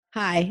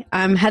Hi,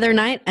 I'm Heather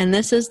Knight, and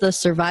this is the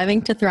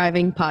Surviving to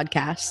Thriving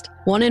podcast.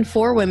 1 in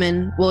 4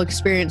 women will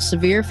experience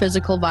severe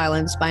physical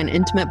violence by an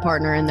intimate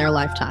partner in their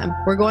lifetime.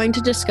 We're going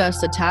to discuss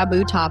the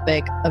taboo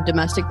topic of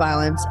domestic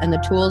violence and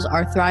the tools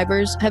our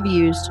thrivers have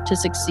used to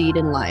succeed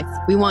in life.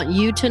 We want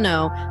you to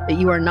know that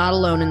you are not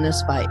alone in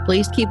this fight.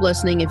 Please keep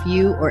listening if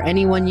you or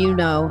anyone you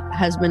know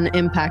has been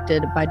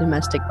impacted by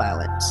domestic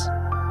violence.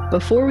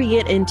 Before we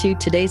get into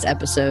today's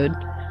episode,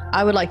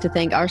 I would like to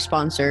thank our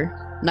sponsor,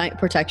 Knight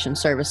Protection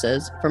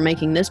Services, for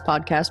making this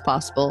podcast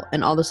possible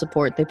and all the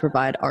support they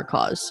provide our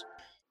cause.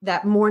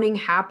 That morning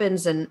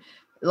happens, and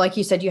like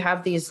you said, you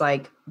have these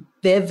like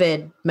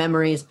vivid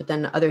memories, but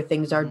then other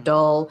things are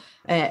dull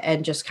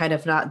and just kind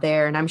of not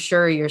there. And I'm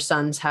sure your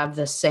sons have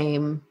the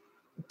same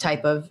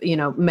type of,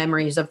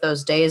 memories of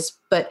those days.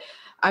 But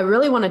I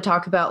really want to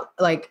talk about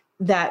like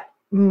that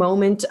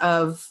moment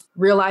of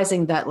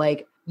realizing that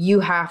like you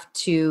have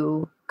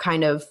to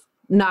kind of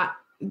not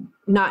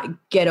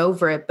get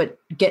over it, but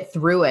get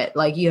through it.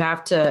 Like you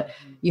have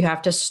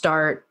to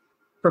start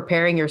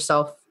preparing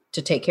yourself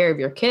to take care of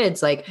your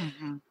kids. Like,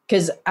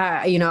 cause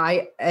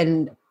I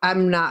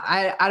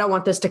don't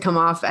want this to come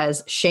off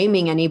as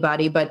shaming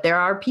anybody, but there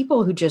are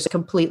people who just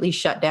completely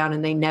shut down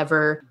and they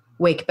never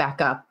wake back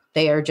up.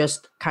 They are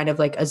just kind of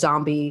like a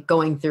zombie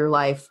going through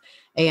life,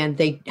 and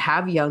they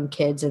have young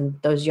kids,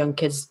 and those young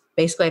kids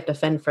basically have to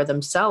fend for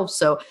themselves.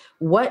 So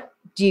what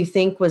do you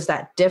think was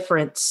that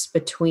difference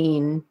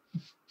between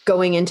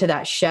going into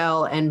that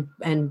shell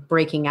and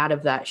breaking out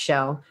of that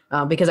shell?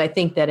 Because I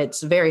think that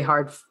it's very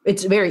hard.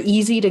 It's very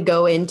easy to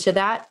go into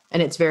that,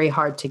 and it's very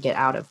hard to get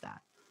out of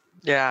that.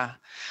 Yeah.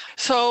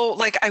 So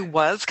like I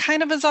was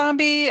kind of a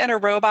zombie and a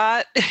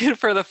robot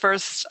for the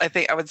first, I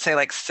think I would say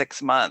like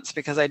 6 months,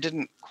 because I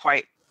didn't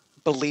quite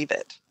believe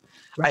it.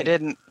 Right. I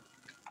didn't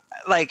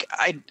like,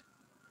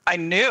 I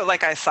knew,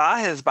 like I saw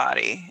his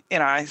body,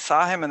 I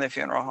saw him in the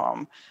funeral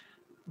home,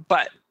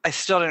 but I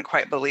still didn't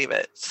quite believe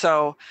it.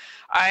 So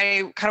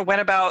I kind of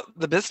went about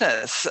the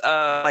business,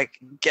 like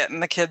getting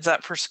the kids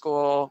up for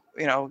school,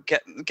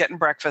 getting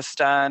breakfast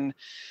done,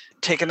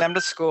 taking them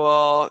to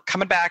school,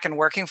 coming back and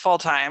working full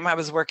time. I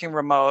was working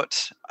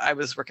remote. I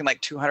was working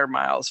like 200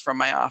 miles from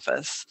my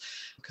office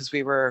because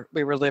we were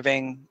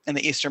living in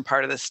the eastern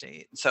part of the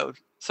state. So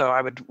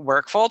I would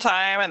work full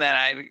time, and then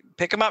I'd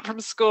pick them up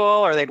from school,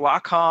 or they'd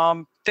walk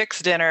home,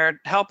 fix dinner,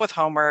 help with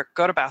homework,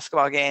 go to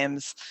basketball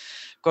games,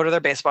 go to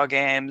their baseball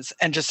games,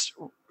 and just,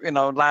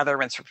 lather,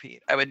 rinse,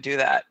 repeat. I would do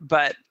that,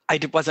 but I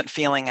wasn't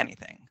feeling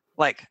anything.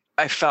 Like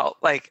I felt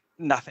like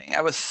nothing.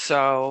 I was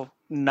so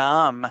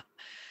numb,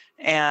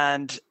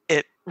 and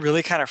it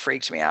really kind of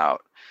freaked me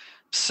out.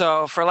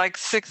 So for like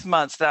 6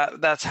 months,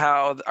 that's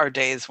how our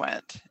days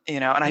went,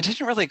 and I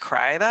didn't really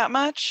cry that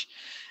much.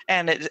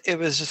 And it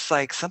was just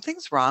like,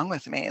 something's wrong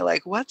with me.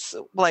 Like,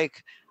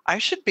 I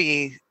should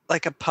be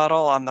like a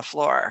puddle on the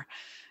floor.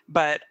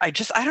 But I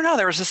don't know.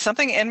 There was just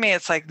something in me.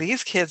 It's like,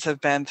 these kids have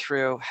been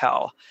through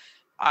hell.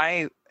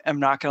 I am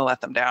not going to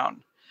let them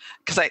down.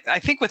 Because I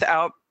think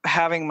without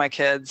having my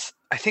kids,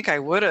 I think I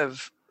would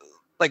have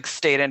like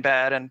stayed in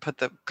bed and put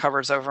the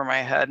covers over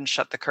my head and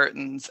shut the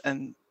curtains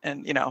and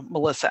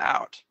Melissa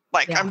out.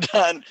 Like, yeah. I'm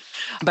done.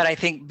 But I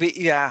think,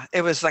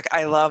 it was like,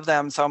 I love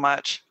them so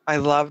much. I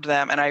loved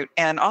them.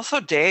 And also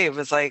Dave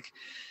was like,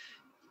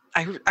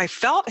 I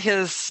felt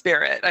his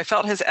spirit. I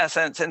felt his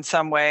essence in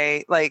some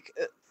way, like,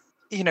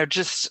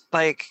 just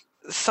like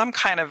some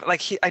kind of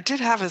like I did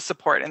have his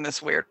support in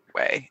this weird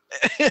way.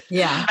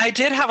 Yeah. I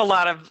did have a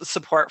lot of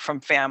support from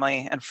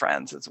family and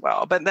friends as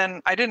well, but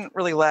then I didn't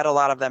really let a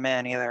lot of them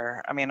in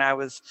either. I mean, I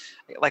was,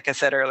 like I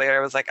said earlier, I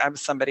was like, I'm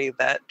somebody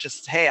that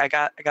just, hey, I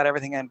got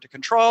everything under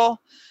control,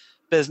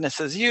 business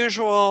as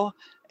usual.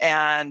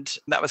 And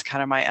that was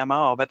kind of my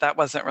MO, but that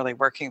wasn't really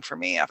working for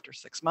me after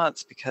 6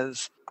 months,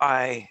 because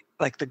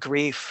the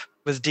grief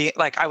was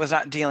I was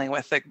not dealing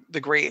with the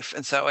grief.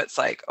 And so it's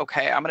like,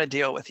 okay, I'm going to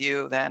deal with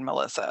you then,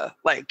 Melissa,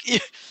 like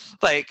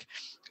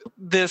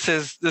this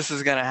is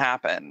going to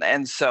happen.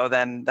 And so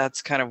then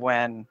that's kind of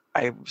when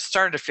I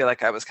started to feel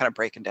like I was kind of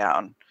breaking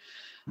down,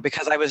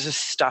 because I was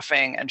just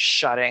stuffing and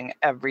shutting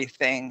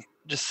everything,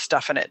 just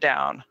stuffing it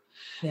down.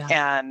 Yeah.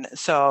 And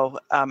so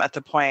at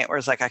the point where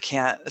it's like,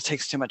 it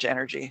takes too much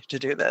energy to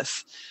do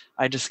this.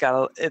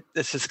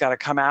 This has got to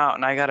come out,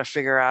 and I got to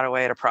figure out a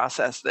way to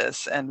process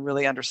this and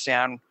really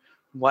understand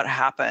what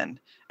happened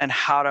and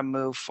how to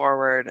move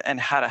forward and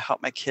how to help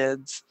my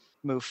kids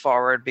move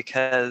forward.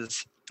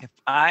 Because if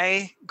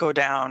I go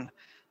down,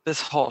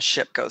 this whole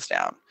ship goes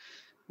down,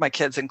 my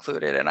kids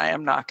included, and I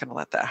am not going to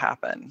let that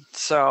happen.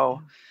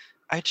 So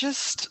I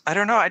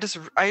don't know.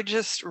 I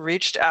just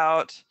reached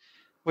out,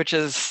 which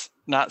is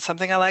not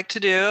something I like to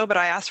do, but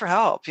I asked for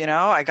help.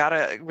 I got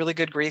a really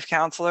good grief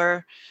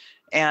counselor,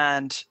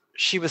 and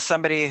she was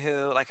somebody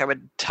who, like, I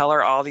would tell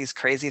her all these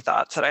crazy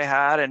thoughts that I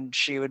had, and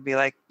she would be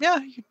like, yeah,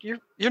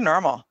 you're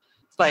normal.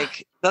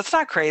 Like, that's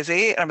not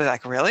crazy. And I'd be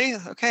like, really?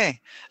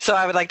 Okay. So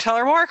I would like tell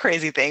her more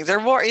crazy things or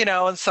more,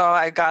 and so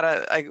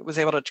I was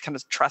able to kind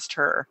of trust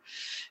her,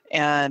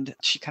 and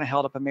she kind of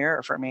held up a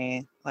mirror for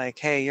me, like,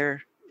 hey,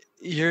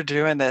 you're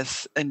doing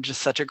this in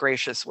just such a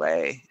gracious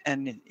way.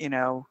 And,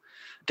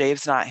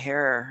 Dave's not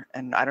here,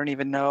 and I don't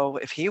even know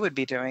if he would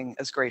be doing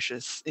as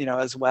gracious,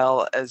 as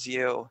well as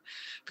you,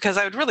 because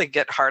I would really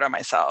get hard on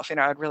myself.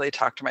 I'd really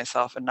talk to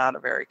myself in not a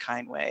very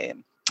kind way.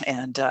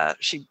 And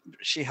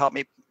she helped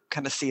me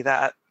kind of see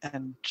that,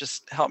 and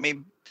just help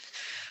me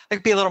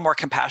like be a little more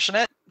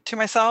compassionate to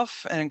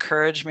myself, and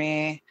encourage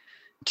me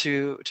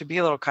to be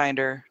a little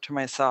kinder to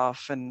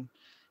myself. And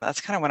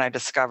that's kind of when I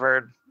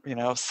discovered,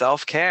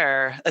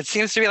 self-care. It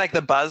seems to be like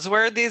the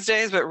buzzword these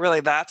days, but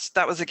really that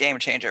was a game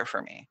changer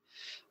for me.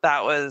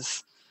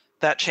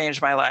 That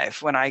changed my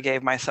life when I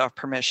gave myself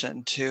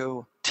permission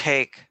to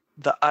take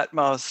the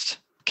utmost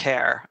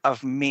care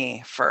of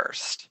me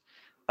first,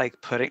 like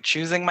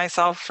choosing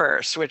myself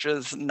first, which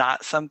was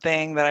not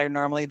something that I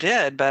normally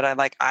did, but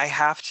I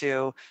have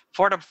to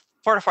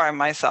fortify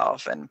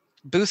myself and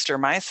booster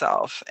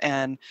myself.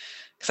 And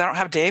because I don't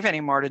have Dave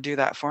anymore to do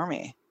that for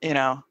me,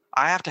 I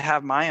have to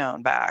have my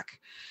own back.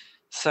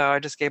 So I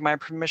just gave my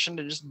permission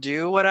to just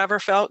do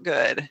whatever felt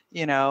good,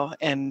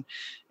 and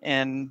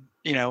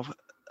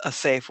a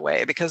safe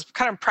way. Because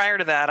kind of prior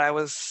to that, I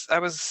was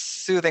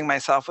soothing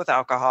myself with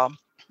alcohol.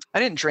 I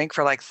didn't drink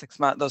for like 6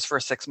 months, those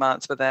first 6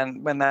 months. But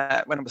then when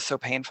it was so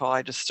painful,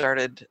 I just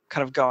started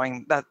kind of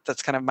going,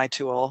 that's kind of my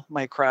tool,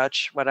 my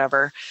crutch,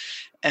 whatever.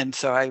 And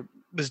so I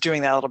was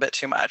doing that a little bit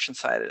too much. And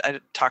so I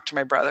talked to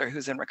my brother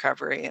who's in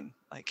recovery, and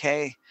like,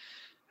 hey,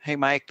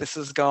 Mike, this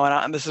is going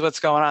on. This is what's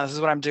going on. This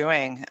is what I'm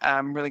doing.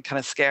 I'm really kind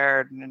of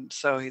scared. And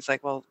so he's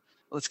like, well,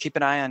 let's keep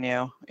an eye on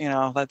you.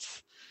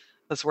 Let's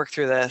work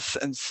through this.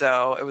 And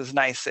so it was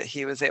nice that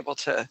he was able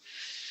to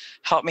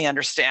help me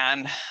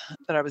understand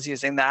that I was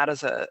using that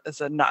as a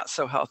not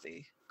so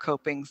healthy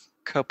coping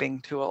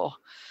tool.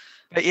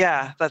 But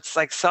yeah, that's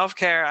like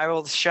self-care. I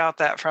will shout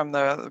that from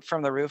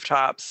the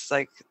rooftops.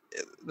 Like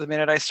the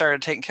minute I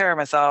started taking care of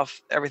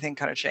myself, everything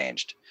kind of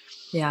changed.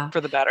 Yeah. For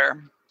the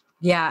better.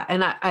 Yeah.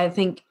 And I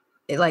think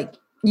like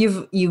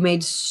you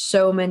made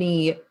so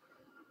many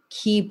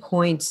key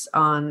points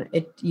on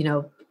it,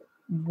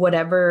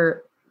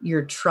 whatever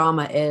your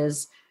trauma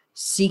is,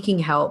 seeking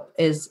help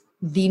is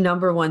the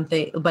number one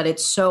thing, but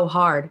it's so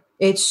hard.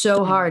 It's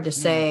so hard to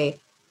say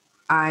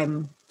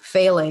I'm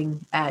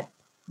failing at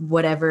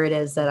whatever it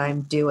is that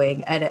I'm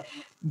doing. And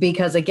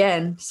because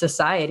again,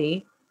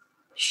 society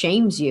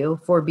shames you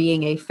for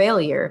being a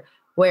failure,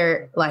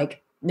 where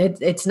like,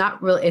 it's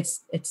not really,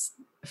 it's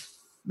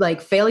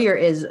like failure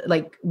is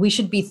like, we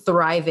should be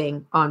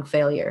thriving on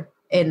failure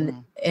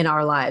in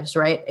our lives,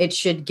 right? It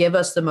should give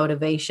us the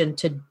motivation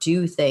to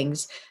do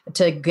things,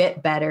 to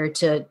get better,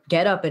 to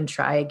get up and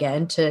try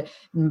again, to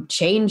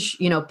change,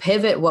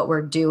 pivot what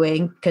we're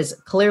doing, because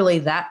clearly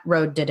that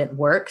road didn't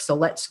work. So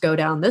let's go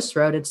down this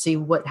road and see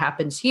what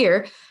happens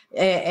here.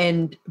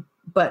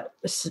 But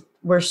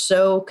we're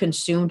so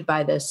consumed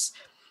by this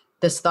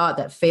thought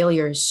that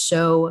failure is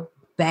so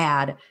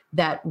bad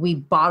that we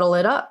bottle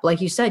it up. Like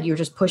you said, you're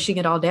just pushing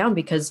it all down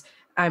because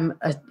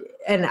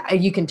and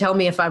you can tell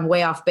me if I'm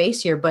way off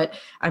base here, but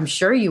I'm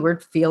sure you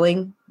were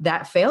feeling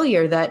that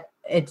failure that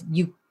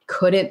you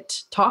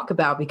couldn't talk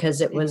about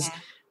because it was,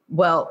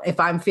 well, if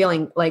I'm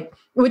feeling like,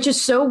 which is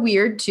so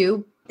weird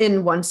too,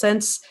 in one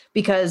sense,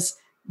 because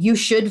you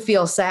should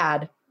feel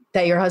sad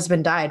that your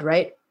husband died,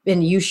 right?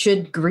 And you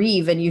should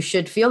grieve and you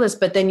should feel this,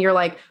 but then you're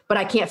like, but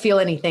I can't feel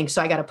anything.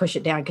 So I got to push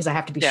it down because I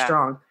have to be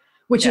strong,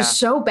 which is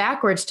so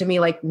backwards to me.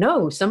 Like,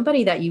 no,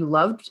 somebody that you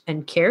loved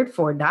and cared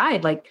for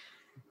died. Like,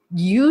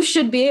 you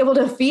should be able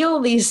to feel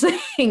these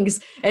things.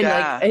 And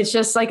like, it's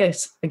just like,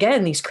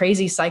 again, these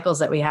crazy cycles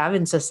that we have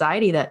in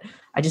society that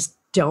I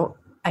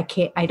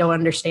don't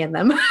understand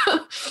them.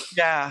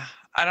 Yeah.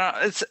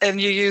 And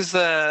you use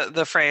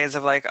the phrase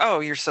of like, oh,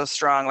 you're so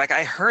strong. Like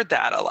I heard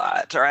that a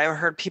lot, or I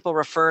heard people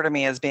refer to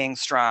me as being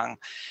strong.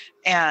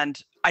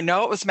 And I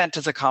know it was meant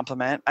as a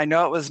compliment. I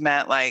know it was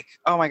meant like,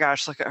 oh my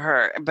gosh, look at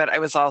her. But I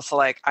was also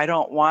like, I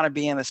don't want to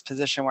be in this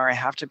position where I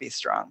have to be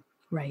strong.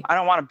 Right. I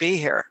don't want to be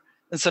here.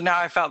 And so now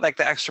I felt like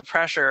the extra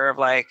pressure of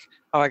like,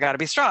 oh, I got to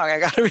be strong. I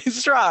got to be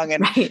strong.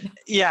 And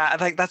yeah, I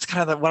think that's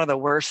kind of one of the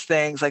worst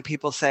things. Like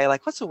people say,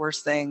 like, what's the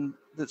worst thing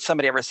that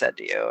somebody ever said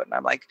to you? And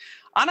I'm like,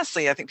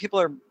 honestly, I think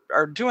people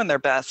are doing their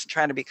best,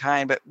 trying to be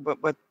kind.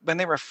 But when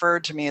they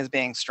referred to me as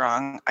being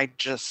strong, I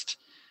couldn't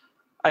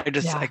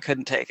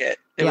take it.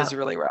 It was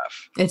really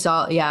rough. It's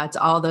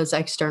all those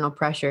external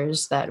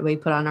pressures that we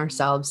put on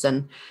ourselves,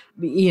 and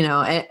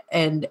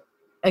and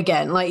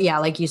again,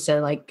 like you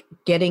said, like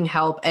getting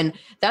help. And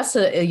that's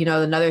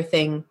another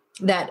thing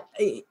that,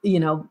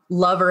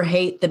 love or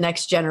hate the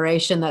next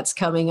generation that's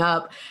coming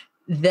up,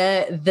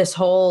 this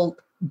whole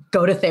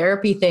go to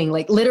therapy thing.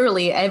 Like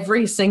literally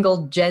every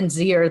single Gen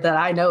Zer that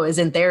I know is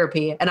in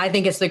therapy. And I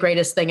think it's the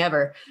greatest thing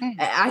ever.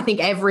 I think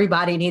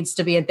everybody needs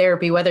to be in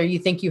therapy, whether you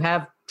think you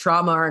have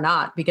trauma or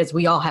not, because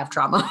we all have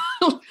trauma.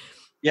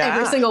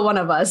 Every single one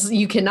of us.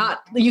 You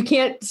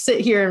can't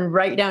sit here and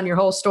write down your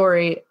whole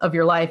story of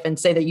your life and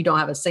say that you don't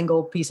have a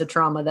single piece of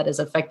trauma that is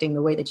affecting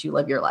the way that you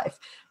live your life,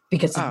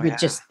 because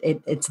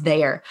it's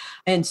there.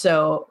 And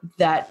so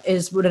that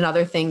is what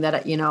another thing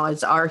that,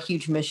 is our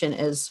huge mission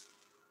is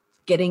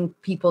getting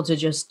people to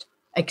just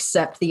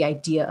accept the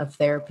idea of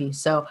therapy.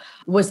 So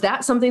was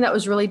that something that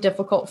was really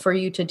difficult for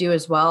you to do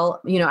as well?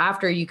 You know,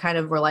 after you kind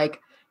of were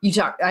like,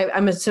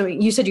 I'm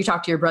assuming you said you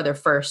talked to your brother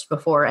first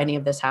before any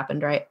of this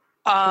happened, right?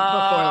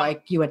 Before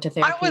like you went to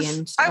therapy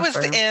and stuff? I was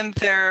in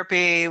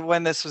therapy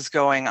when this was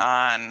going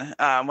on,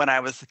 when I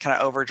was kind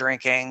of over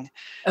drinking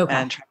and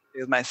trying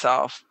to do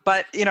myself.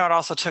 But, you know, it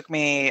also took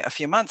me a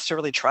few months to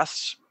really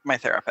trust my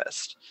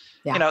therapist.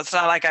 Yeah. You know, it's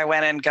not like I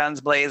went in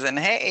guns blazing,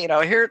 hey, you know,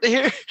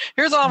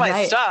 here's all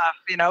my stuff,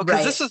 you know,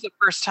 because this was the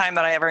first time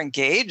that I ever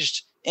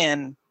engaged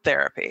in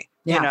therapy,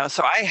 you know,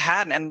 so I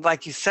hadn't. And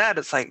like you said,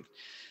 it's like,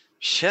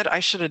 shit, I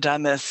should have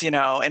done this, you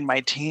know, in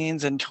my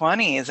teens and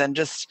 20s and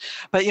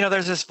but, you know,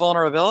 there's this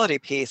vulnerability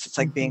piece. It's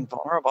like being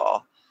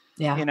vulnerable,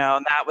 you know,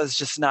 and that was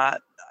just not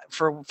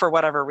for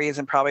whatever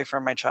reason, probably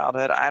from my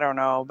childhood. I don't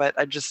know, but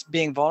I just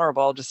being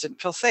vulnerable just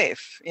didn't feel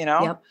safe, you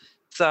know? Yep.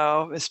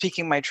 So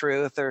speaking my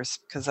truth,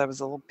 because I was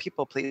a little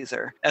people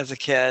pleaser as a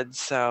kid.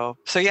 So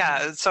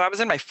yeah, so I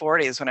was in my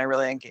 40s when I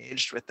really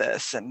engaged with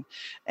this,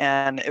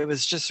 and it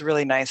was just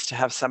really nice to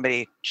have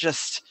somebody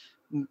just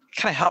kind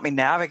of help me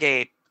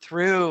navigate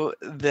through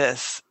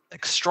this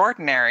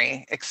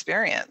extraordinary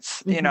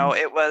experience. You know,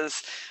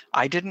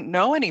 I didn't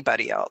know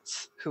anybody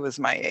else who was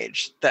my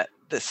age that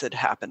this had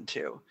happened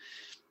to.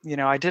 You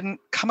know, I didn't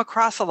come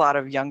across a lot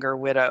of younger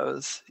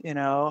widows, you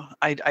know,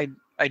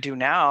 I do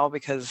now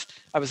because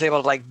I was able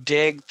to like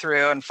dig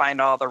through and find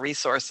all the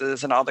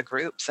resources and all the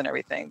groups and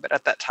everything. But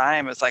at that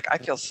time, it was like, I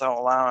feel so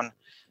alone.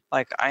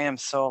 Like I am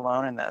so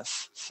alone in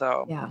this.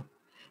 So, yeah.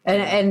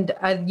 And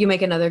you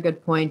make another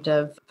good point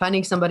of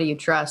finding somebody you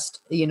trust.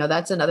 You know,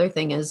 that's another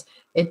thing is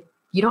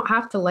you don't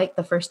have to like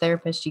the first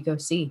therapist you go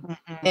see.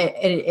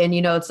 And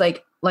you know, it's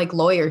like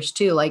lawyers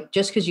too, like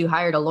just because you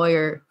hired a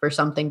lawyer for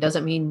something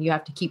doesn't mean you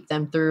have to keep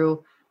them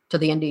through to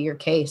the end of your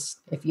case.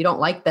 If you don't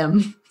like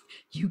them,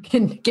 you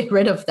can get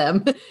rid of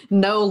them.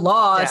 No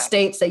law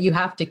states that you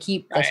have to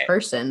keep this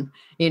person,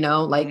 you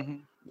know, like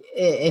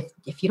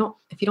if you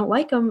don't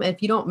like them,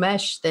 if you don't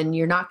mesh, then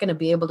you're not going to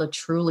be able to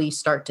truly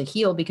start to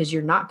heal because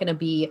you're not going to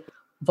be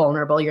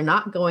vulnerable. You're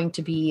not going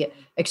to be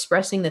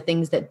expressing the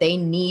things that they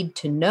need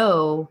to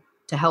know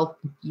to help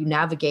you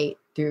navigate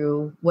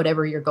through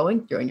whatever you're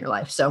going through in your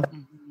life. So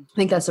I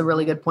think that's a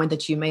really good point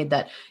that you made,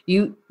 that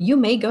you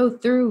may go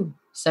through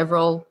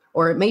several,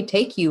 or it may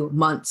take you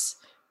months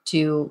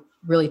to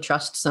really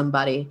trust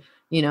somebody,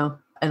 you know,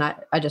 and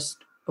I just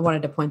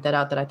wanted to point that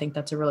out, that I think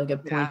that's a really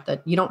good point,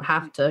 that you don't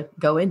have to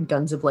go in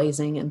guns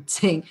a-blazing and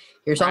saying,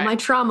 here's all my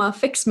trauma,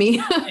 fix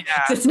me.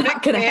 It's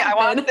not going to happen. I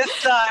want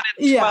this done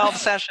in 12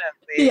 sessions.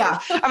 Please. Yeah.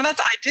 I mean,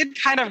 I did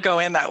kind of go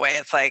in that way.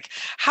 It's like,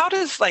 how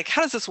does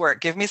this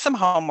work? Give me some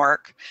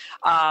homework.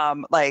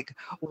 Like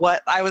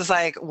what I was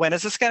like, when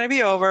is this going to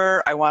be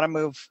over? I want to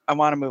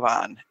move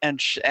on. And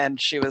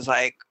she was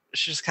like,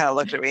 she just kind of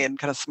looked at me and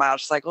kind of smiled.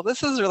 She's like, well,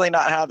 this is really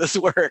not how this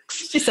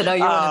works. She said, oh,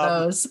 you're one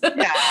of those.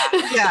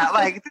 Yeah.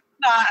 Like,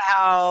 not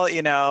how,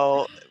 you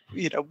know,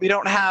 we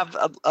don't have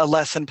a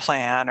lesson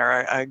plan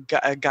or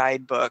a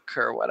guidebook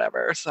or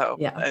whatever. So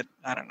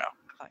I don't know.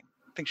 I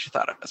think she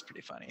thought it was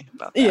pretty funny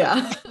about that.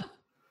 Yeah.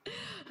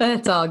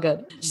 That's all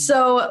good.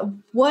 So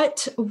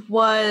what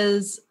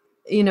was,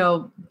 you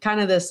know,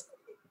 kind of this,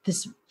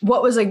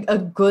 what was a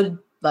good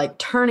like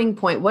turning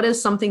point? What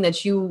is something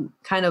that you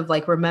kind of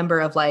like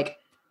remember of like,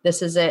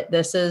 this is it.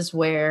 This is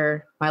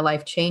where my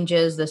life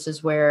changes. This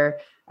is where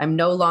I'm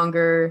no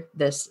longer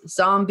this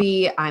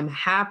zombie. I'm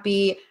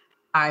happy.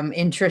 I'm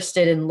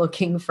interested in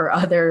looking for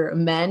other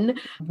men.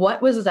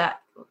 What was that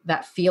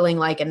feeling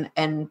like?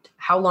 And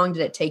how long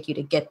did it take you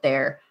to get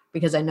there?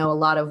 Because I know a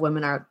lot of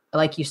women are,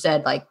 like you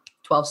said, like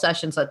 12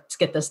 sessions, let's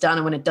get this done.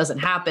 And when it doesn't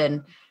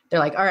happen, they're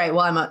like, all right,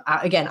 well,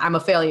 I'm a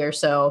failure.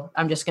 So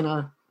I'm just going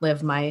to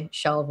live my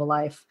shell of a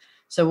life.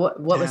 So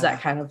what was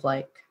that kind of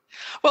like?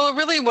 Well, it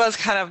really was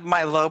kind of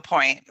my low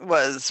point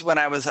was when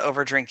I was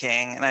over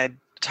drinking, and I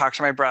talked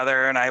to my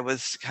brother, and I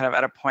was kind of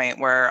at a point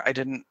where I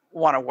didn't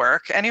want to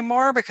work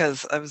anymore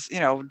because I was, you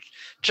know,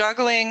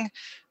 juggling,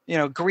 you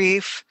know,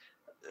 grief,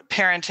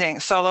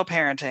 parenting, solo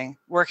parenting,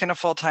 working a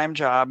full-time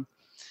job,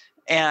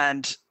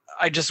 and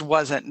I just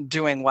wasn't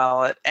doing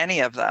well at any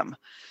of them.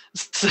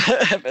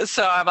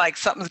 So I'm like,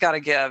 something's got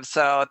to give.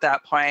 So at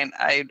that point,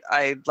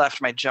 I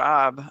left my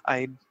job.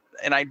 I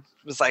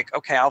was like,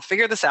 okay, I'll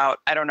figure this out.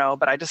 I don't know,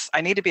 but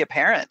I need to be a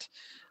parent.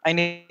 I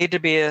need to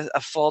be a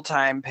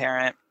full-time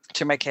parent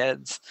to my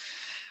kids.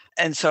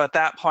 And so at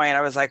that point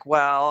I was like,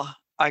 well,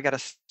 I got to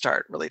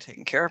start really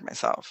taking care of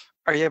myself.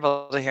 Are you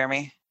able to hear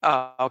me?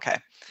 Oh, okay.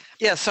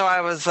 Yeah. So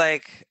I was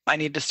like, I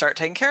need to start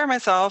taking care of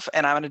myself,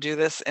 and I'm going to do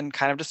this in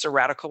kind of just a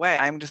radical way.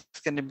 I'm just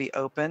going to be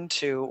open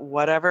to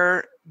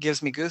whatever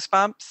gives me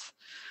goosebumps,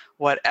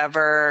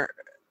 whatever,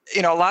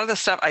 you know, a lot of the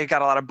stuff, I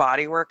got a lot of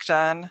body work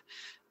done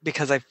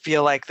because I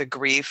feel like the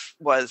grief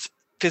was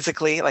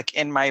physically like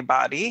in my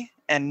body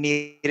and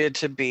needed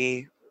to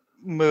be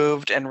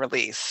moved and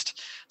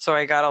released. So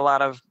I got a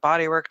lot of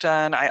body work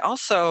done. I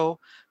also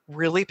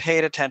really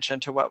paid attention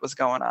to what was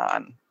going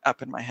on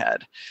up in my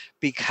head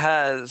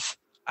because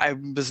I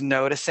was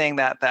noticing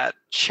that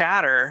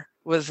chatter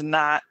was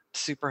not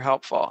super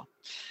helpful.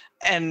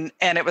 And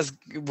it was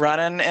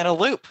running in a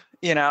loop,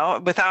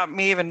 without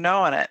me even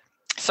knowing it.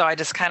 So I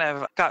just kind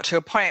of got to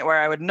a point where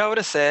I would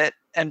notice it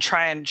and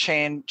try and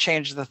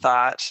change the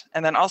thought.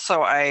 And then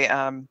also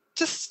I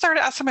just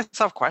started asking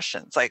myself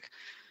questions like,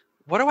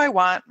 what do I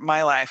want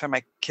my life and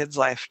my kids'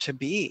 life to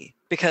be?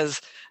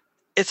 Because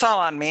it's all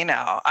on me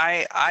now.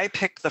 I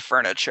pick the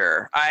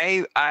furniture.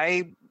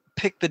 I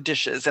pick the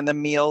dishes and the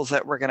meals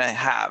that we're going to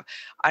have.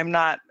 I'm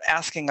not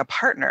asking a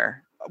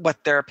partner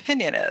what their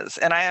opinion is.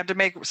 And I have to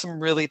make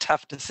some really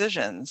tough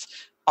decisions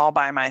all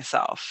by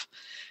myself.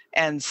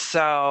 And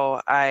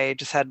so I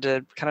just had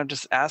to kind of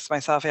just ask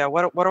myself,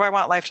 what do I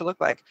want life to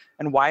look like?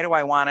 And why do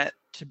I want it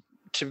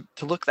to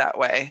look that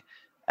way?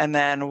 And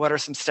then what are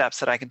some steps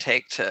that I can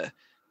take to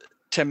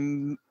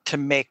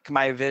make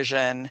my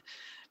vision,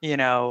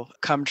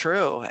 come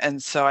true?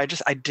 And so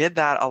I did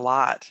that a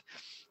lot.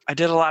 I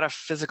did a lot of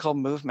physical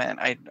movement.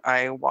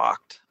 I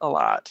walked a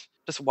lot.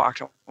 Just walked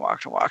and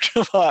walked and walked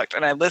and walked.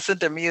 And I listened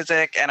to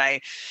music and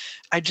I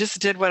just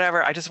did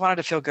whatever. I just wanted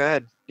to feel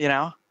good,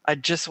 I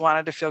just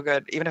wanted to feel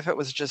good, even if it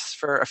was just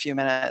for a few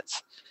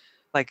minutes.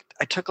 Like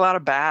I took a lot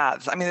of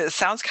baths. I mean, it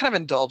sounds kind of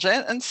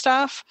indulgent and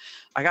stuff.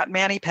 I got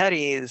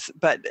mani-pedis,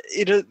 but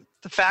the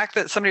fact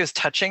that somebody was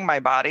touching my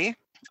body,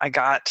 I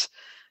got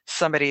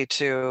somebody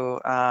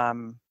to, I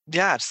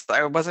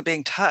wasn't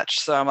being touched.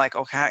 So I'm like,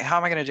 okay, how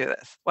am I going to do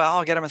this? Well,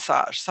 I'll get a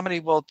massage.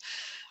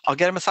 I'll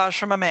get a massage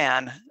from a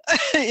man,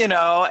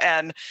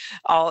 and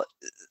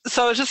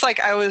so it's just like,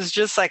 I was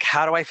just like,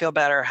 how do I feel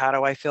better? How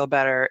do I feel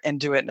better? And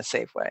do it in a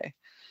safe way.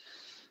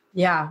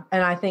 Yeah.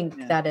 And I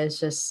think that is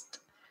just,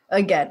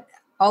 again,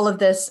 all of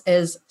this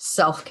is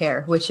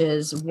self-care, which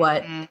is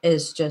what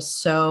is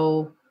just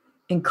so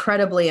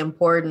incredibly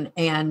important.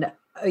 And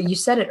you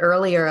said it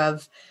earlier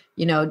of,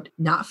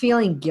 not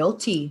feeling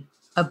guilty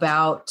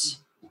about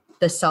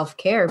the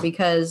self-care,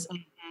 because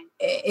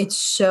it's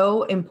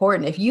so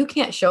important. If you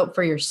can't show up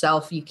for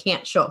yourself, you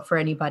can't show up for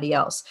anybody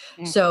else.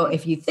 So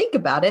if you think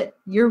about it,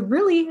 you're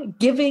really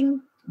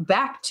giving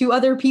back to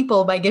other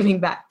people by giving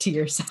back to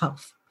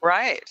yourself.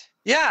 Right.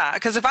 Yeah.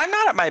 Because if I'm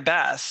not at my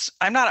best,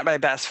 I'm not at my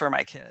best for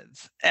my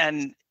kids.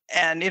 And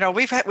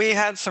we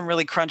had some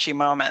really crunchy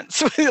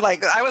moments.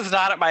 Like I was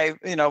not at my,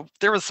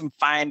 there was some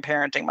fine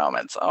parenting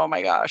moments. Oh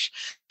my gosh.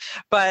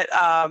 But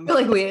I feel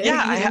like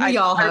we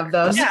all have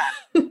those. Yeah.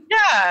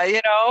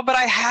 But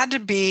I had to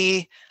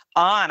be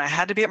I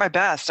had to be at my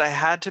best. I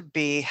had to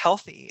be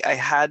healthy. I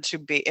had to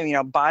be,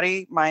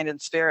 body, mind,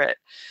 and spirit.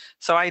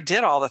 So I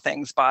did all the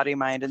things, body,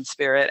 mind, and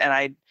spirit. And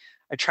I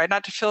tried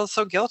not to feel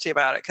so guilty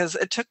about it, because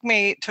it took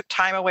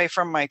time away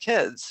from my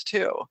kids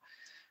too.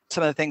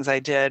 Some of the things I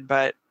did,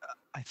 but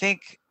I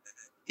think,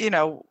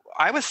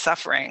 I was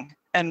suffering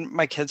and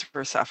my kids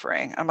were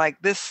suffering. I'm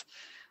like, this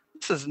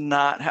is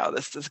not how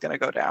this is going to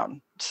go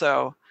down.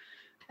 So,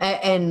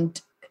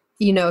 and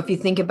if you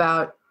think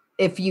about,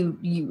 if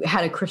you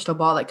had a crystal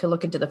ball that could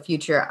look into the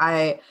future,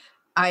 I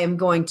am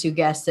going to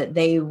guess that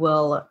they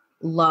will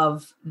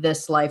love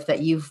this life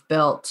that you've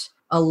built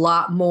a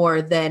lot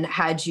more than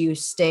had you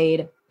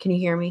stayed. Can you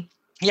hear me?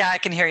 Yeah, I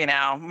can hear you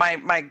now.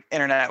 My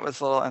internet was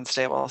a little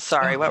unstable.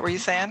 Sorry, what were you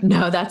saying?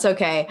 No, that's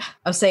okay.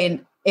 I was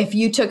saying, if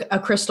you took a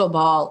crystal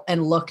ball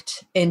and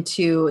looked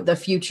into the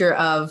future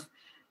of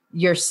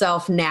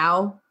yourself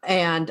now,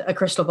 and a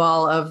crystal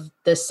ball of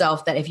this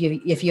self, that if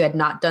you had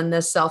not done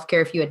this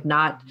self-care, if you had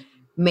not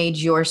made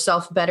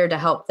yourself better to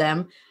help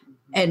them,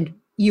 and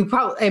you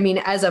probably,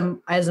 as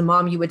a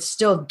mom, you would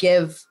still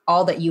give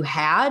all that you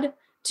had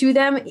to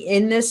them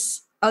in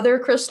this other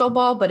crystal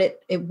ball, but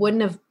it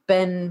wouldn't have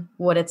been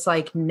what it's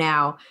like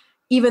now,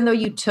 even though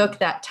you took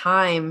that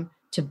time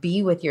to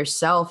be with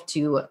yourself,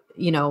 to,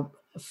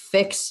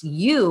 fix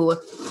you.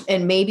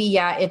 And maybe,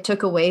 it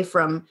took away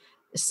from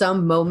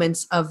some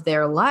moments of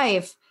their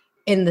life.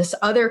 In this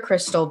other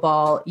crystal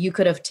ball, you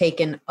could have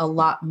taken a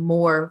lot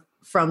more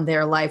from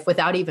their life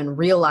without even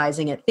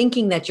realizing it.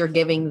 Thinking that you're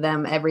giving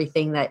them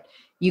everything that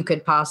you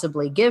could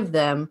possibly give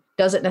them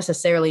doesn't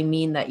necessarily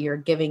mean that you're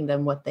giving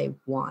them what they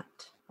want.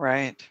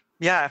 Right.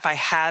 Yeah. If I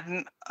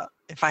hadn't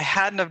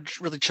have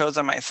really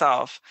chosen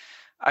myself,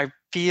 I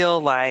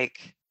feel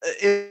like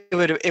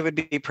it would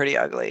be pretty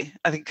ugly.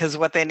 I think, because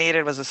what they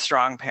needed was a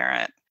strong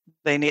parent.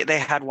 They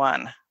had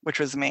one, which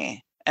was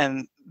me,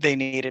 and they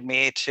needed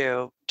me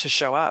to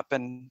show up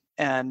and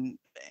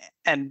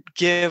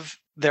give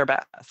their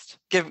best,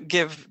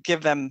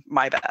 give them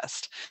my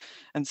best.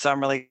 And so I'm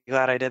really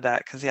glad I did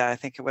that, because I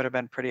think it would have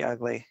been pretty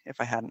ugly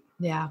if I hadn't.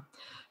 Yeah.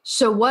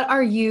 So what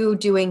are you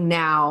doing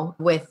now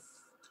with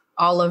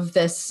all of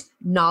this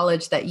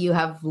knowledge that you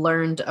have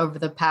learned over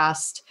the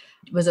past,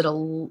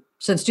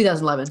 since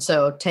 2011,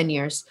 so 10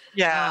 years?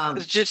 Yeah,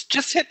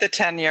 just hit the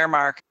 10-year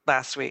mark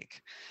last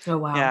week. Oh,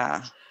 wow.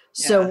 Yeah.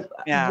 So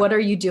what are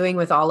you doing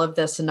with all of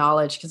this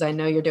knowledge? Because I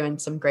know you're doing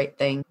some great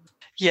things.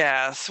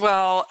 Yes.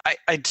 Well,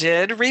 I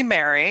did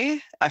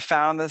remarry. I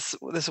found this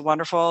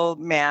wonderful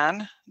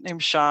man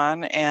named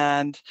Sean,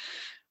 and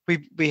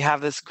we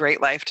have this great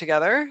life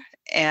together,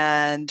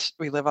 and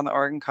we live on the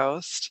Oregon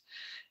coast.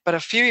 But a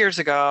few years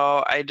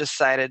ago, I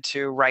decided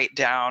to write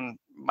down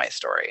my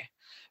story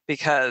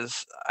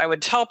because I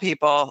would tell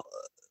people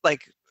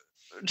like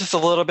just a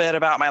little bit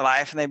about my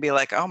life and they'd be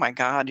like, oh my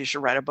God, you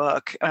should write a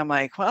book. And I'm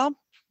like, well,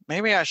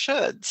 maybe I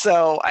should.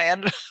 So I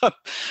ended up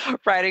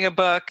writing a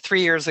book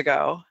 3 years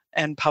ago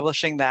and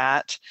publishing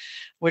that,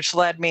 which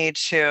led me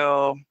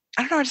to,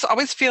 I don't know, I just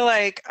always feel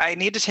like I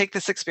need to take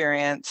this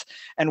experience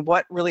and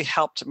what really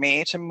helped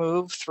me to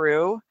move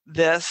through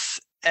this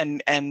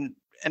and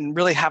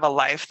really have a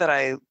life that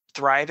I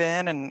thrive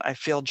in and I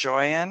feel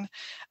joy in. And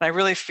I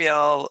really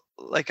feel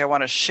like I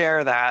want to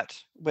share that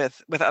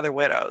with other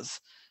widows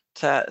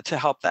to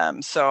help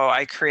them. So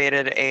I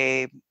created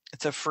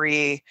it's a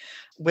free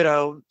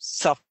widow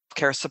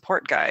self-care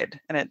support guide,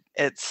 and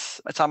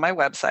it's on my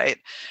website,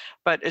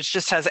 but it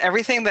just has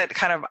everything that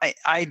kind of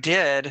I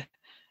did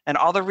and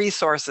all the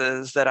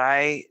resources that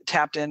I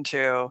tapped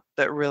into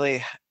that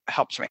really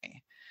helped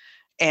me.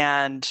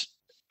 And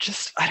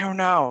just, I don't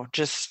know,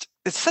 just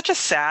it's such a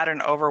sad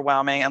and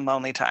overwhelming and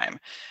lonely time.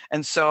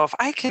 And so if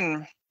I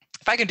can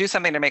do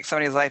something to make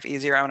somebody's life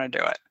easier, I want to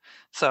do it.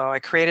 So I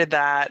created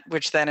that,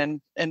 which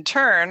then in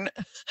turn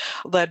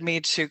led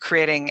me to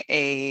creating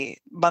a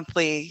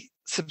monthly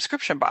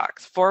subscription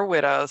box for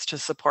widows to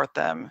support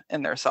them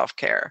in their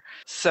self-care.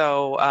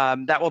 So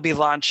that will be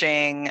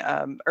launching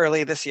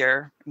early this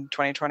year in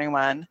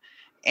 2021.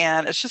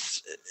 And it's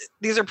just,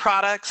 these are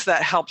products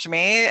that helped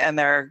me, and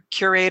they're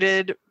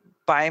curated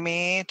by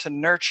me to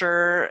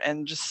nurture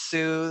and just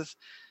soothe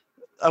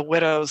a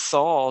widow's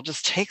soul.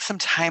 Just take some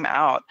time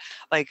out.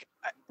 Like,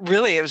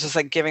 really, it was just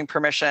like giving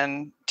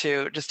permission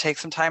to just take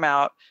some time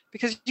out,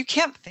 because you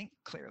can't think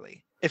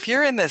clearly. If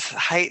you're in this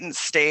heightened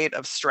state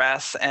of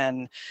stress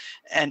and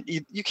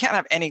you can't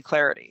have any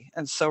clarity.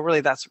 And so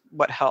really that's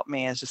what helped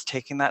me, is just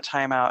taking that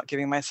time out,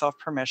 giving myself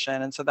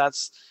permission. And so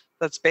that's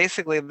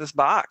basically this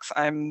box.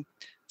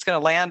 It's going to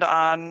land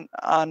on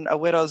a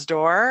widow's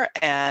door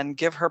and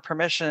give her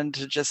permission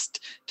to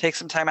just take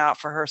some time out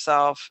for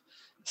herself,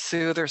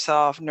 soothe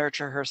herself,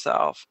 nurture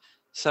herself,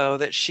 so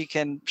that she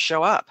can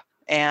show up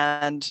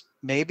and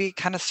maybe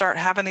kind of start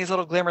having these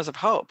little glimmers of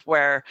hope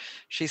where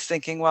she's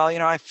thinking, well,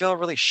 I feel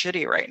really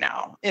shitty right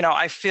now.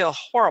 I feel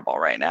horrible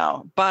right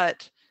now,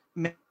 but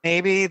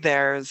maybe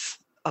there's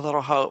a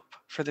little hope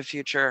for the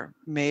future.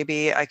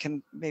 Maybe I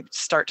can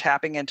start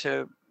tapping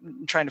into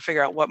trying to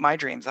figure out what my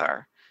dreams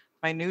are,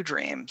 my new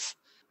dreams,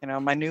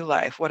 my new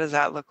life. What does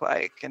that look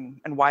like? And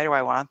why do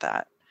I want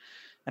that?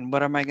 And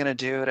what am I going to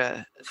do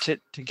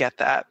to get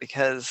that?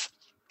 Because,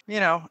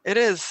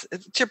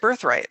 it's your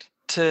birthright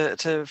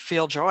to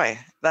feel joy.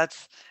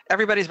 That's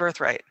everybody's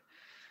birthright.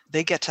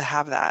 They get to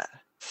have that.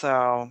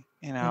 So,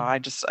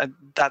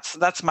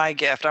 that's my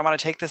gift. I want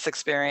to take this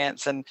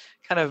experience and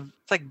kind of,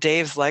 it's like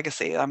Dave's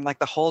legacy. I'm like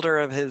the holder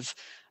of his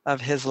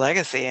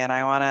legacy. And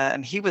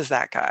and he was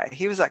that guy.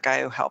 He was that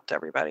guy who helped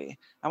everybody.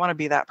 I want to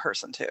be that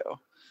person too.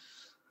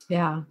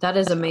 Yeah, that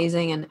is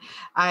amazing. And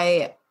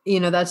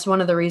that's one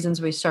of the reasons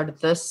we started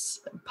this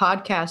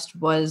podcast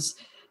was,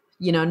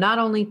 not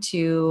only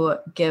to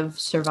give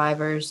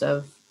survivors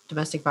of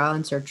domestic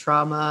violence or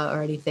trauma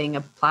or anything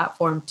a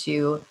platform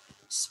to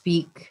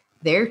speak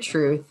their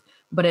truth,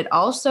 but it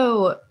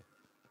also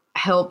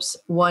helps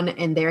one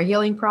in their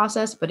healing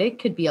process, but it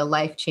could be a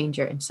life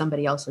changer in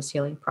somebody else's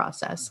healing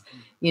process.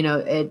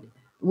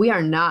 We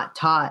are not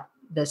taught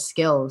the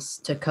skills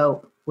to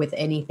cope with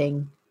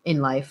anything in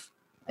life.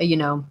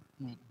 You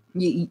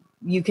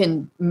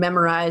can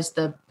memorize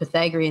the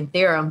Pythagorean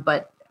theorem,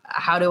 but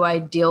how do I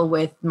deal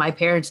with my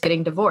parents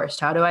getting divorced?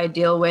 How do I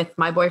deal with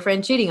my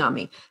boyfriend cheating on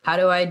me? How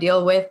do I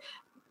deal with,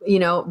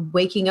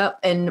 waking up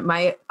and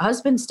my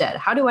husband's dead?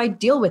 How do I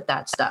deal with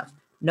that stuff?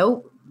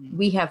 No,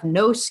 we have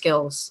no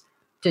skills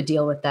to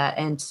deal with that.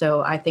 And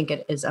so I think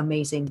it is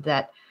amazing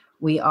that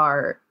we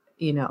are,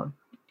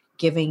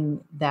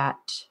 giving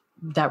that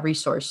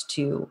resource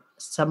to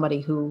somebody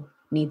who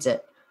needs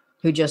it,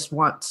 who just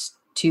wants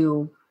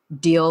to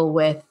deal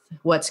with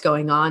what's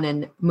going on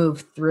and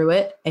move through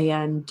it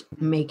and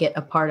make it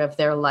a part of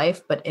their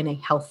life, but in a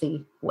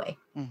healthy way.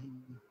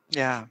 Mm-hmm.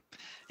 Yeah.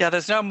 Yeah.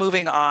 There's no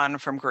moving on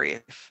from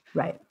grief.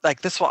 Right.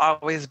 Like, this will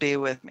always be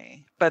with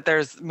me, but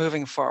there's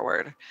moving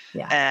forward.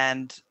 Yeah.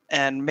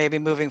 And maybe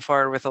moving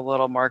forward with a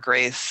little more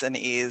grace and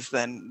ease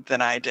than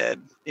I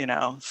did,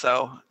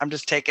 So I'm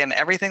just taking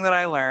everything that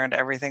I learned,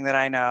 everything that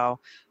I know,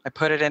 I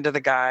put it into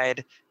the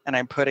guide, and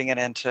I'm putting it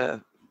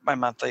into my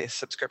monthly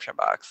subscription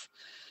box.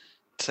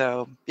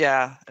 So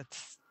yeah,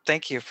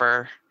 thank you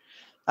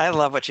I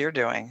love what you're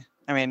doing.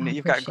 I mean,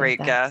 you've got great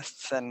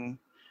guests and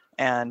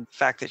the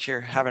fact that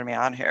you're having me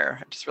on here,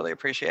 I just really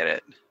appreciate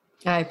it.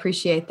 I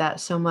appreciate that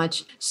so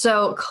much.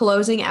 So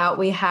closing out,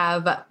 we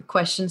have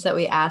questions that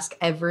we ask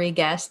every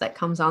guest that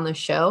comes on the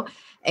show.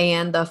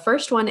 And the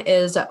first one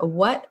is,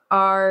 what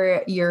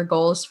are your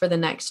goals for the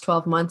next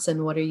 12 months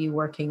and what are you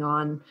working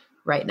on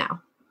right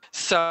now?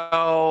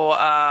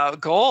 So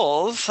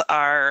goals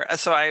are,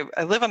 so I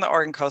live on the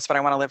Oregon coast, but I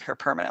want to live here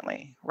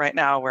permanently. Right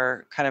now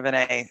we're kind of in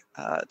a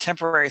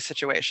temporary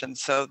situation.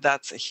 So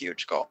that's a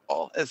huge goal,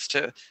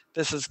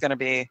 this is going to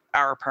be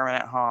our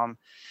permanent home.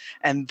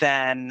 And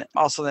then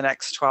also the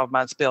next 12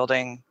 months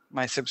building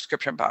my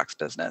subscription box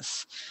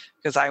business,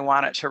 because I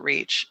want it to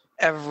reach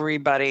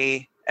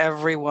everybody,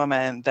 every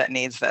woman that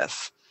needs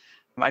this.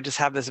 I just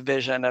have this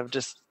vision of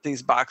just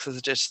these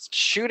boxes just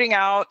shooting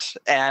out,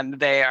 and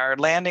they are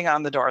landing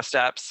on the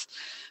doorsteps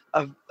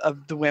of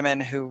the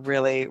women who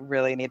really,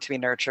 really need to be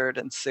nurtured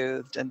and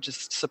soothed and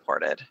just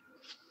supported.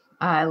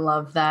 I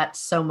love that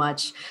so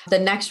much. The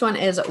next one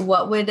is,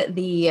 what would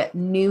the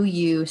new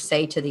you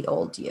say to the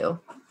old you?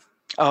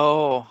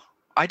 Oh,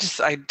 I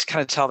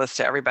kind of tell this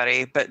to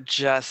everybody, but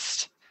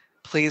just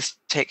please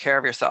take care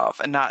of yourself,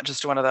 and not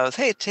just one of those,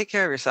 hey, take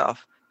care of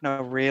yourself.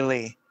 No,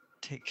 really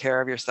take care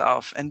of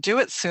yourself, and do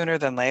it sooner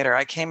than later.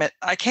 I came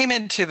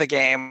into the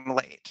game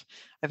late.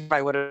 If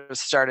I would have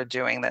started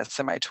doing this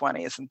in my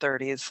 20s and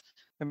 30s,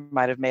 it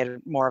might have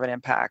made more of an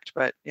impact.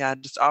 But yeah,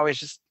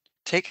 just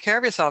take care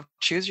of yourself.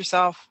 Choose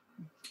yourself.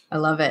 I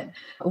love it.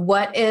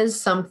 What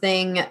is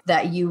something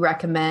that you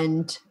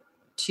recommend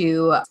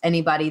to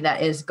anybody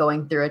that is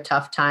going through a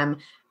tough time?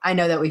 I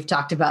know that we've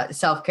talked about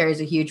self-care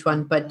is a huge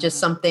one, but just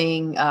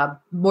something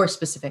more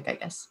specific, I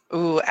guess.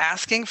 Ooh,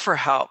 asking for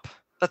help.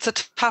 That's a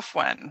tough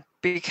one,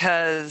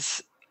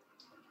 because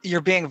you're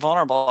being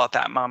vulnerable at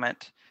that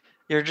moment.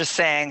 You're just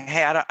saying,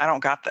 hey, I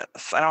don't got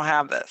this. I don't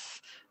have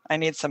this. I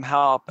need some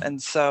help. And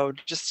so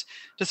just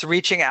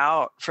reaching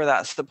out for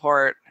that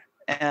support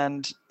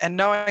and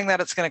knowing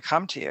that it's going to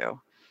come to you.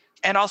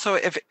 And also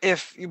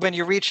if when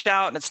you reach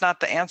out and it's not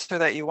the answer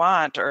that you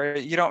want, or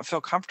you don't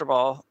feel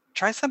comfortable,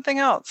 try something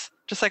else.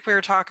 Just like we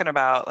were talking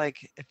about,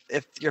 like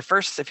if you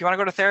want to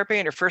go to therapy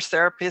and your first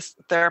therapist,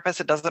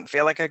 it doesn't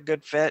feel like a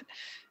good fit,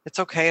 it's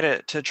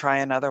okay to try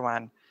another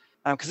one.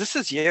 Because this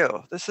is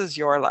you. This is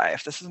your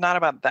life. This is not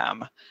about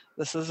them.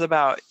 This is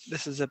about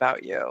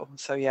you.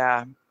 So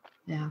yeah.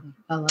 Yeah,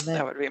 I love it.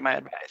 That would be my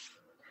advice.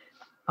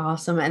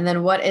 Awesome. And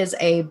then what is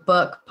a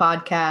book,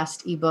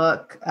 podcast,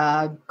 ebook,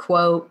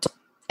 quote,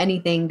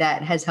 anything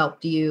that has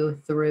helped you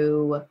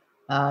through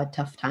a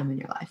tough time in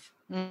your life?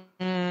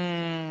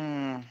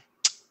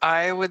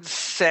 I would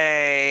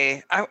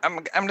say, I'm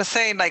going to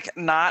say, like,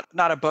 not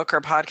a book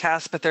or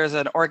podcast, but there's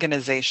an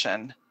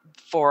organization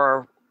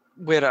for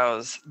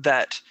widows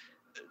that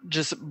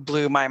just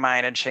blew my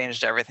mind and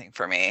changed everything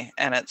for me.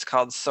 And it's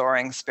called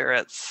Soaring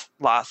Spirits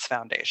Loss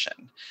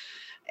Foundation.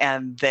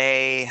 And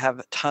they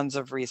have tons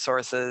of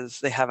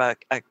resources. They have a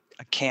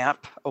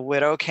camp, a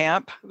widow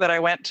camp that I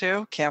went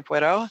to, Camp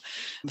Widow.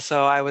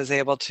 So I was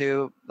able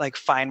to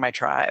find my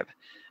tribe.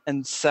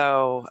 And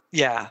so,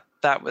 yeah,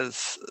 that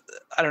was,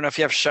 I don't know if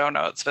you have show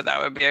notes, but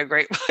that would be a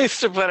great place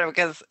to put it,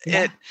 because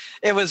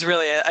it was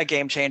really a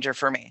game changer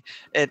for me.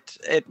 It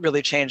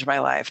really changed my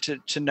life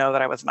to know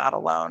that I was not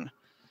alone.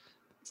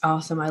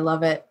 Awesome. I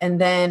love it.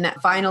 And then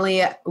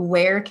finally,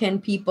 where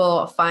can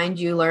people find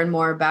you, learn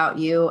more about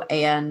you,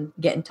 and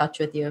get in touch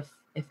with you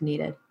if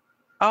needed?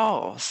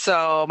 Oh,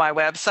 so my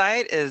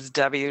website is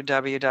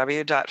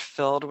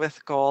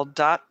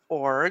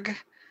www.filledwithgold.org.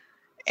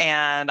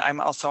 And I'm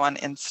also on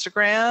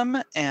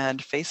Instagram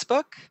and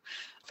Facebook.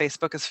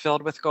 Facebook is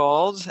Filled with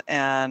Gold,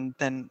 and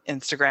then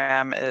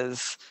Instagram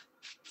is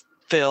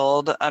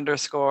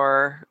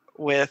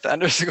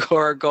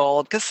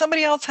filled_with_gold, because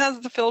somebody else has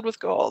the Filled with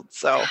Gold.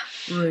 So,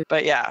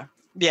 but yeah,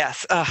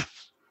 yes.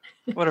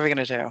 What are we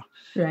going to do?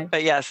 Right.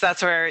 But yes,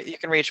 that's where you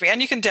can reach me.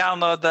 And you can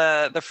download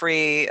the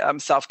free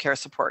self-care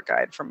support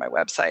guide from my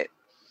website.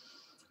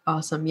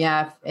 Awesome.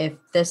 Yeah. If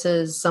this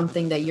is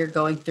something that you're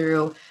going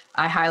through,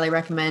 I highly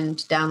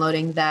recommend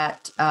downloading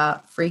that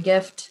free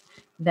gift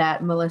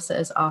that Melissa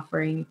is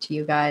offering to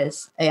you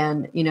guys.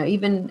 And,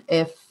 even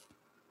if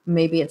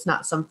maybe it's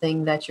not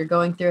something that you're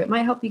going through, it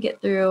might help you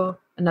get through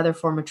another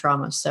form of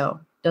trauma.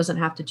 So it doesn't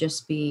have to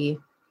just be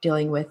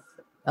dealing with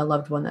a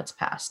loved one that's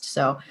passed.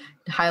 So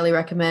highly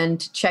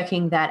recommend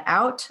checking that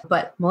out.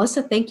 But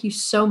Melissa, thank you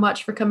so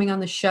much for coming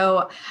on the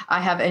show. I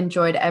have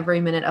enjoyed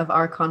every minute of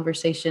our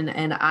conversation,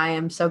 and I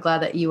am so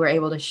glad that you were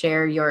able to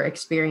share your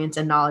experience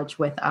and knowledge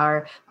with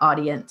our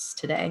audience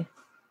today.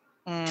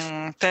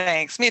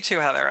 Thanks. Me too,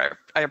 Heather.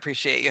 I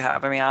appreciate you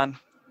having me on.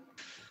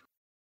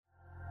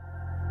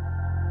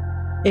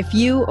 If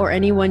you or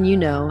anyone you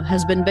know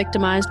has been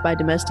victimized by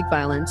domestic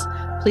violence,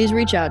 please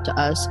reach out to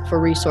us for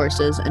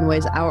resources and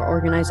ways our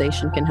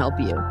organization can help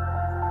you.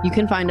 You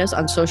can find us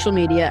on social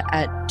media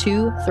at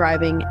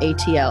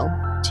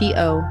 2ThrivingATL,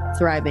 TO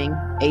Thriving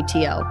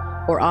ATL,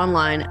 or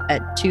online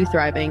at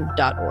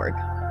 2thriving.org.